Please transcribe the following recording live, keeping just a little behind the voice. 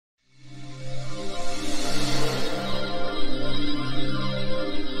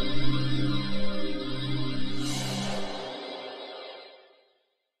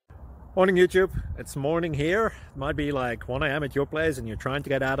Morning YouTube, it's morning here. It might be like 1 a.m. at your place and you're trying to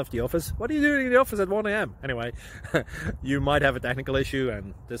get out of the office. What are you doing in the office at 1 a.m? Anyway, you might have a technical issue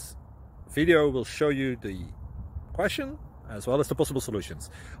and this video will show you the question as well as the possible solutions.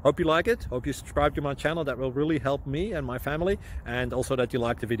 Hope you like it, hope you subscribe to my channel. That will really help me and my family, and also that you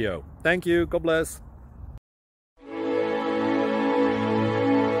like the video. Thank you, God bless.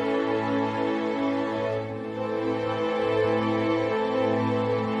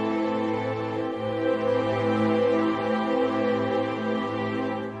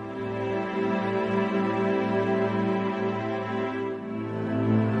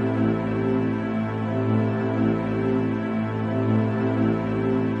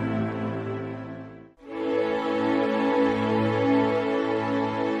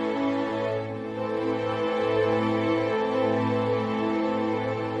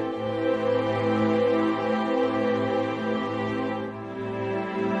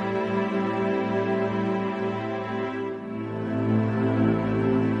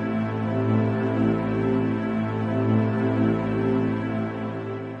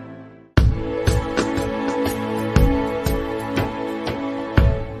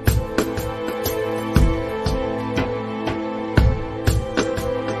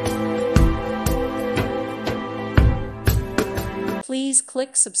 Please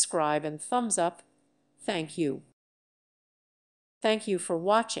click subscribe and thumbs up. Thank you. Thank you for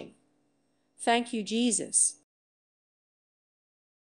watching. Thank you, Jesus.